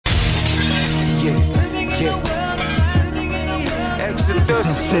Koke. Exodus.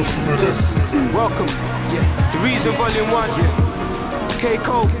 Welcome. Yeah. The Reason Volume 1. Yeah.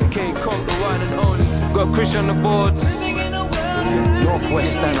 Koke, the one and only. Got Chris on the boards.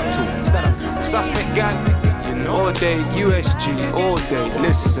 Northwest, stand up to. Suspect gang. All day, USG, all day,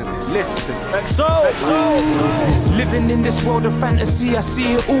 listen. eXo. Living in this world of fantasy, I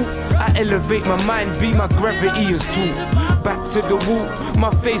see it all. I elevate my mind, be my gravity is tool. Back to the wall, my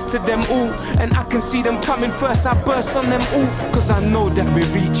face to them all. And I can see them coming first, I burst on them all. Cause I know that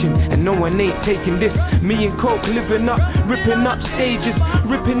we're reaching, and no one ain't taking this. Me and Koke living up, ripping up stages,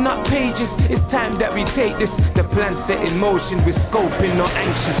 ripping up pages. It's time that we take this. The plan set in motion, we're scoping, not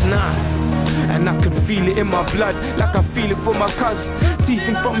anxious, nah. And I can feel it in my blood, like I feel it for my cuz.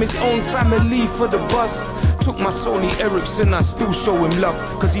 Teething from his own family for the buzz. Took my Sony Ericsson, I still show him love.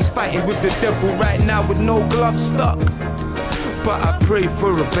 Cause he's fighting with the devil right now with no gloves stuck. But I pray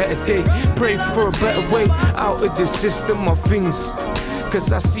for a better day, pray for a better way out of this system of things.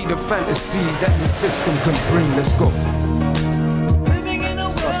 Cause I see the fantasies that the system can bring. Let's go.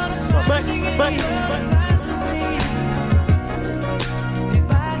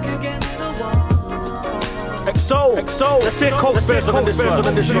 eXo. Let's hear Koke's version on this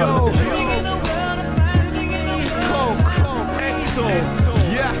one. It's Koke, eXo,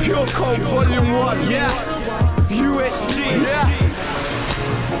 yeah, Pure Koke Volume 1, yeah, USG, yeah.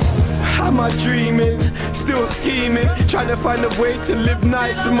 Am I dreaming, still scheming, trying to find a way to live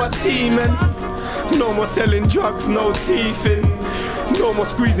nice with my team, and no more selling drugs, no teething. No more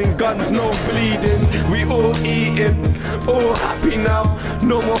squeezing guns, no bleeding. We all eating, all happy now.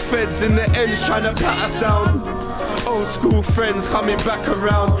 No more feds in the ends trying to pat us down. Old school friends coming back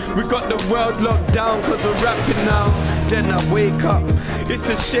around. We got the world locked down cause we're rapping now. Then I wake up, it's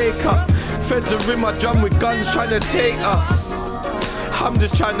a shake up. Feds are in my drum with guns trying to take us. I'm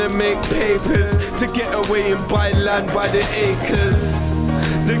just trying to make papers to get away and buy land by the acres.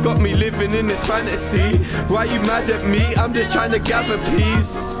 They got me living in this fantasy. Why you mad at me? I'm just trying to gather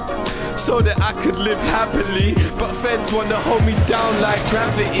peace so that I could live happily. But feds wanna hold me down like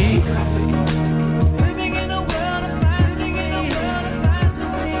gravity.